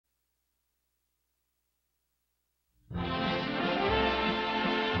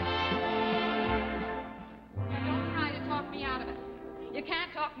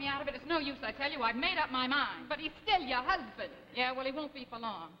me out of it. It's no use, I tell you. I've made up my mind. But he's still your husband. Yeah, well, he won't be for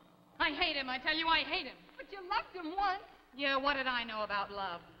long. I hate him, I tell you, I hate him. But you loved him once. Yeah, what did I know about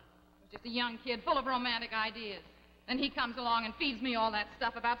love? I was just a young kid full of romantic ideas. Then he comes along and feeds me all that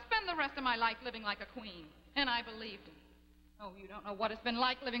stuff about spend the rest of my life living like a queen. And I believed him. Oh, you don't know what it's been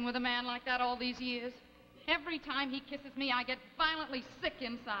like living with a man like that all these years. Every time he kisses me, I get violently sick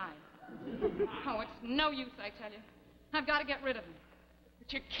inside. Oh, it's no use, I tell you. I've got to get rid of him.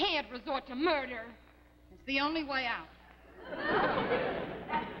 But you can't resort to murder. It's the only way out.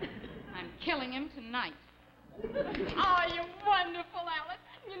 I'm killing him tonight. Oh, you're wonderful, Alice.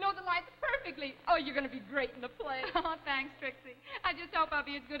 You know the lines perfectly. Oh, you're going to be great in the play. Oh, thanks, Trixie. I just hope I'll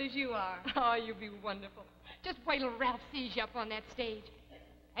be as good as you are. Oh, you'll be wonderful. Just wait till Ralph sees you up on that stage.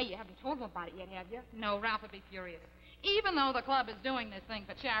 Hey, you haven't told him about it yet, have you? No, Ralph would be furious. Even though the club is doing this thing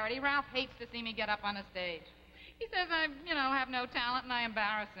for charity, Ralph hates to see me get up on a stage. He says I, have no talent and I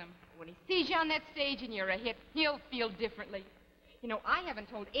embarrass him. When he sees you on that stage and you're a hit, he'll feel differently. You know, I haven't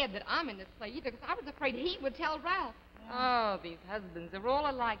told Ed that I'm in this play either because I was afraid he would tell Ralph. Oh, these husbands are all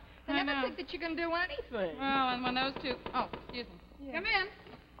alike. They never think that you can do anything. Well, and when those two... Oh, excuse me. Yeah. Come in.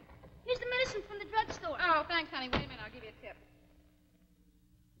 Here's the medicine from the drugstore. Oh, thanks, honey. Wait a minute. I'll give you a tip.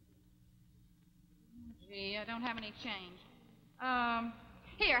 Gee, I don't have any change.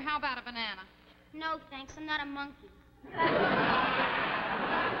 Here, how about a banana? No, thanks. I'm not a monkey. Well,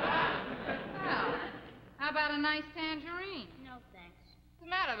 how about a nice tangerine? No, thanks. What's the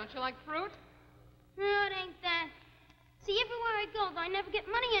matter? Don't you like fruit? No, it ain't that. See, everywhere I go, I never get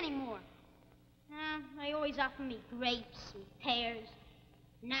money anymore. They always offer me grapes and pears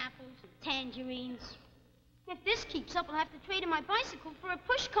and apples and tangerines. If this keeps up, I'll have to trade in my bicycle for a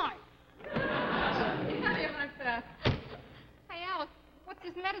push cart. How do you like that? Hey, Alice, what's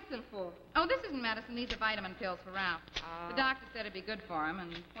this medicine for? Oh, this isn't medicine. These are vitamin pills for Ralph. The doctor said it'd be good for him,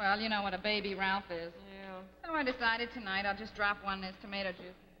 and, well, you know what a baby Ralph is. Yeah. So I decided tonight I'll just drop one in his tomato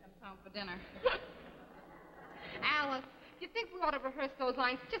juice and come home for dinner. Alice, do you think we ought to rehearse those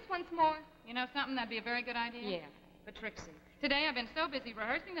lines just once more? You know something? That'd be a very good idea. Yeah. But Trixie, today I've been so busy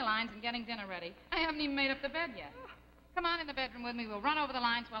rehearsing the lines and getting dinner ready, I haven't even made up the bed yet. Come on in the bedroom with me. We'll run over the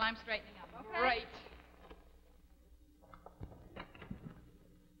lines while I'm straightening up, okay? Great.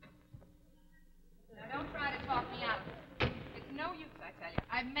 Now, don't try to talk me out of it. It's no use, I tell you.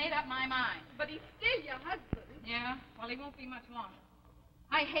 I've made up my mind. But he's still your husband. Yeah? Well, he won't be much longer.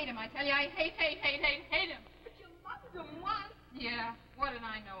 I hate him, I tell you. I hate him. But you loved him once. Yeah, what did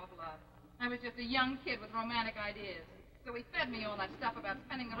I know of love? I was just a young kid with romantic ideas. So he fed me all that stuff about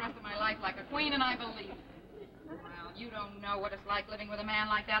spending the rest of my life like a queen, and I believed it. Well, you don't know what it's like living with a man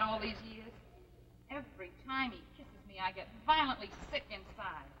like that all these years. Every time he kisses me, I get violently sick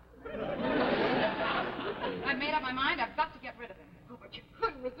inside. I've made up my mind. I've got to get rid of him. Oh, but you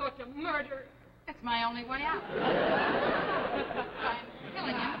couldn't resort to murder. It's my only way out. I'm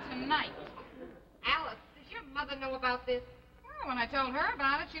killing him tonight. Alice, does your mother know about this? Well, when I told her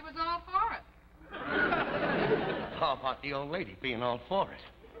about it, she was all for it. How about the old lady being all for it?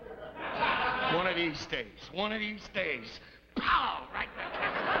 One of these days. Pow! Right back.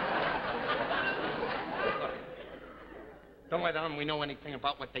 Don't let on we know anything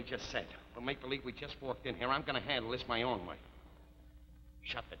about what they just said. We'll make believe we just walked in here. I'm going to handle this my own way.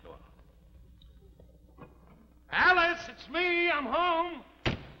 Shut the door. Alice, it's me. I'm home.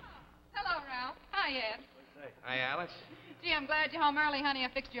 Hello, Ralph. Hi, Ed. Hi, Alice. Gee, I'm glad you're home early, honey. I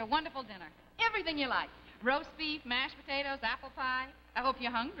fixed you a wonderful dinner. Everything you like. Roast beef, mashed potatoes, apple pie. I hope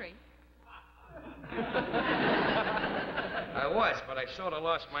you're hungry. I was, but I sort of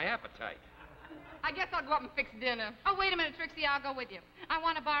lost my appetite. I guess I'll go up and fix dinner. Oh, wait a minute, Trixie. I'll go with you. I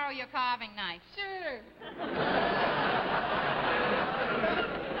want to borrow your carving knife. Sure.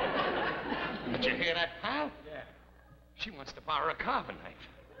 Did you hear that, pal? Yeah. She wants to borrow a carving knife.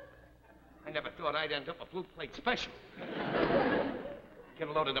 I never thought I'd end up a blue plate special. Get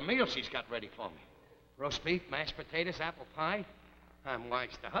a load of the meal she's got ready for me. Roast beef, mashed potatoes, apple pie. I'm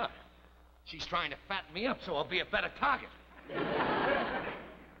wise to her. She's trying to fatten me up so I'll be a better target.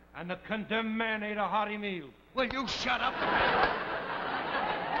 And the condemned man ate a hearty meal. Will you shut up?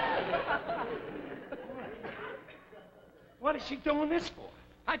 What is she doing this for?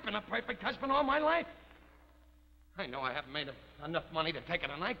 I've been a perfect husband all my life. I know I haven't made enough money to take her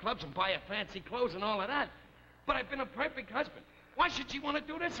to nightclubs and buy her fancy clothes and all of that. But I've been a perfect husband. Why should she want to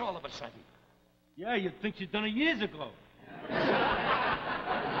do this all of a sudden? Yeah, you'd think she'd done it years ago.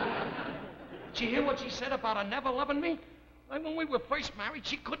 Did you hear what she said about her never loving me? Like when we were first married,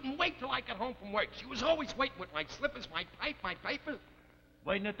 she couldn't wait till I got home from work. She was always waiting with my slippers, my pipe, my papers.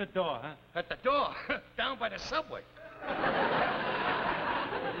 Waiting at the door, huh? At the door, down by the subway.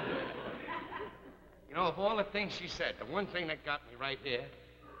 You know, of all the things she said, the one thing that got me right here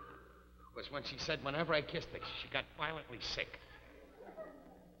was when she said whenever I kissed her, she got violently sick.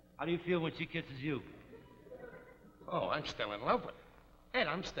 How do you feel when she kisses you? Oh, I'm still in love with her. Ed,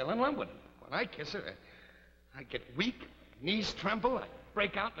 I'm still in love with her. When I kiss her, I get weak, knees tremble, I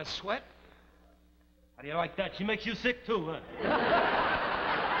break out in a sweat. How do you like that? She makes you sick, too, huh?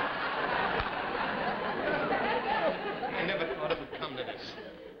 I never thought it would come to this.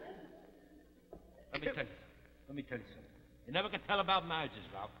 Let me tell you something. You never could tell about marriages,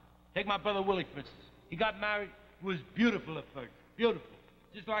 Ralph. Take my brother Willie, for instance. He got married. It was beautiful at first. Beautiful.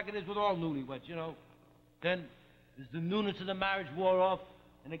 Just like it is with all newlyweds, you know. Then, as the newness of the marriage wore off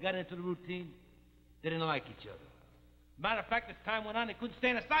and they got into the routine, they didn't like each other. Matter of fact, as time went on, they couldn't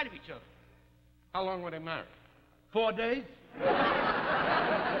stand the sight of each other. How long were they married? 4 days.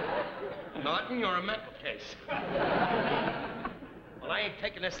 Norton, you're a mental case. Well, I ain't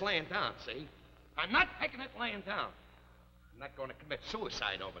taking this laying down, see? I'm not taking it laying down. I'm not going to commit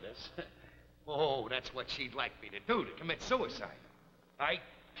suicide over this. Oh, that's what she'd like me to do, to commit suicide. I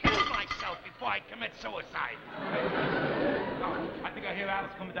kill myself before I commit suicide. Oh, I think I hear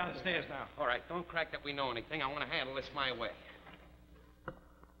Alice coming down the stairs now. All right, don't crack that we know anything. I want to handle this my way.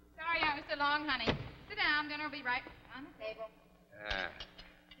 Sorry I was so long, honey. Sit down. Dinner will be right on the table.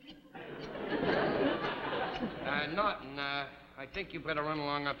 Norton, I think you better run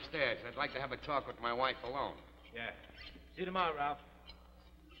along upstairs. I'd like to have a talk with my wife alone. Yeah. See you tomorrow, Ralph.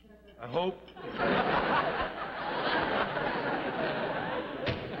 I hope.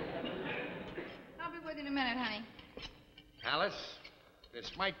 I'll be with you in a minute, honey. Alice,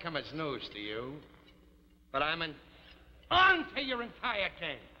 this might come as news to you, but I'm on to your entire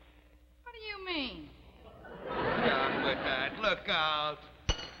game. What do you mean? Down with that. Look out.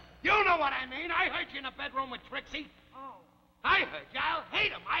 You know what I mean. I heard you in the bedroom with Trixie. Oh. I heard you. I'll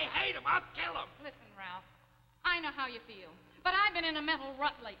hate him. I hate him. I'll kill him. Listen, Ralph, I know how you feel, but I've been in a mental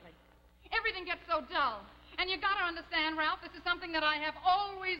rut lately. Everything gets so dull. And you gotta understand, Ralph, this is something that I have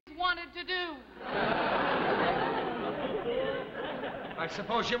always wanted to do. I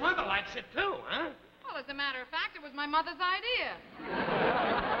suppose your mother likes it too, huh? Well, as a matter of fact, it was my mother's idea.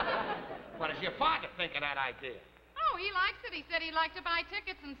 What does your father think of that idea? Oh, he likes it. He said he'd like to buy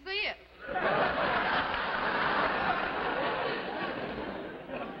tickets and see it.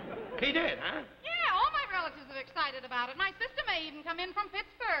 He did, huh? Yeah, all my relatives are excited about it. My sister may even come in from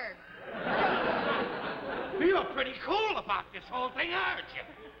Pittsburgh. You're pretty cool about this whole thing, aren't you?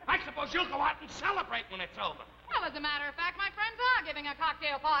 I suppose you'll go out and celebrate when it's over. Well, as a matter of fact, my friends are giving a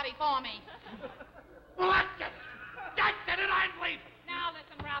cocktail party for me. Well, that's it. I'm leaving. Now,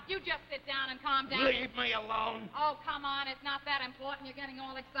 listen, Ralph, you just sit down and calm down. Leave me alone. Oh, come on. It's not that important. You're getting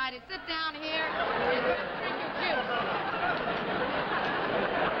all excited. Sit down here and drink your juice.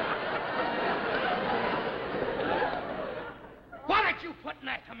 What did you put in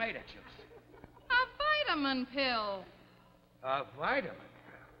that tomato juice? A vitamin pill. A vitamin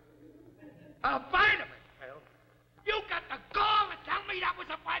pill? A vitamin pill? You got the gall to tell me that was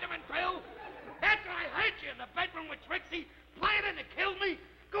a vitamin pill? After I heard you in the bedroom with Trixie, planning to kill me,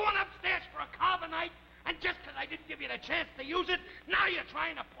 going upstairs for a carbonite, and just because I didn't give you the chance to use it, now you're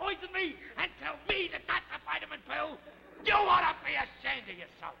trying to poison me and tell me that that's a vitamin pill? You ought to be ashamed of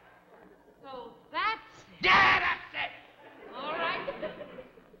yourself. So that's it. Yeah, that's it. All right.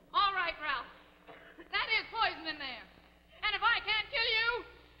 All right, Ralph. That is poison in there. And if I can't kill you,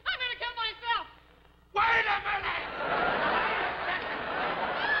 I'm going to kill myself. Wait a minute!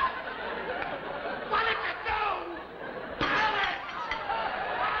 What did you do? Alice!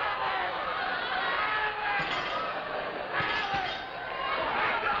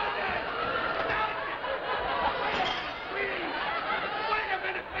 Sweetie! Wait a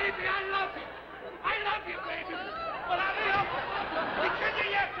minute, baby. I love you. I love you, baby. But I love you. Because of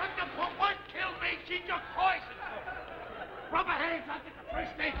your something for one killed me, she took poison. Rubber hands, I'll get the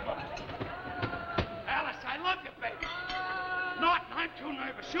first aid book. Alice, I love you, baby. Norton, I'm too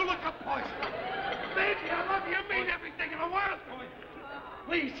nervous. You look up poison. Baby, I love you. You mean everything in the world to me.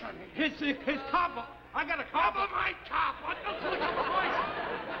 Please, honey. His copper. I got a copper. Cover my top. What the look up poison?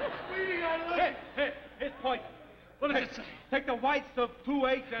 Sweetie, I love you. Hey, it's poison. What does it say? Take the whites of 2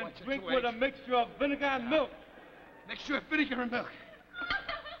 eggs and Whites of drink 2 with a eggs. mixture of vinegar and milk. Mixture of vinegar and milk.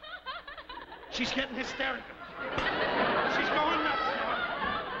 She's getting hysterical. She's going nuts now.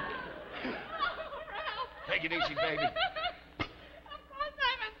 Ralph. Take it easy, baby. Of course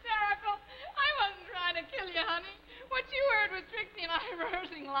I'm hysterical. I wasn't trying to kill you, honey. What you heard was Trixie and I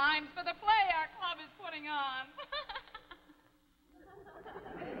rehearsing lines for the play our club is putting on.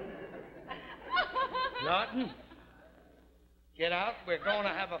 Norton, get out. We're going to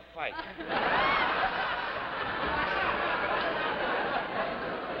have a fight.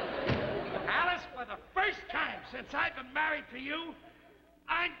 since I've been married to you,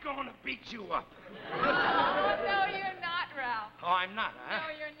 I'm going to beat you up. Oh, no, you're not, Ralph. Oh, I'm not, huh?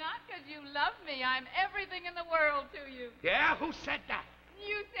 No, you're not, because you love me. I'm everything in the world to you. Yeah? Who said that?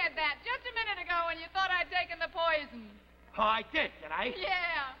 You said that just a minute ago when you thought I'd taken the poison. Oh, I did I?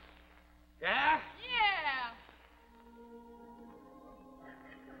 Yeah. Yeah? Yeah.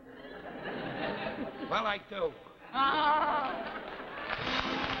 Well, I do. Oh.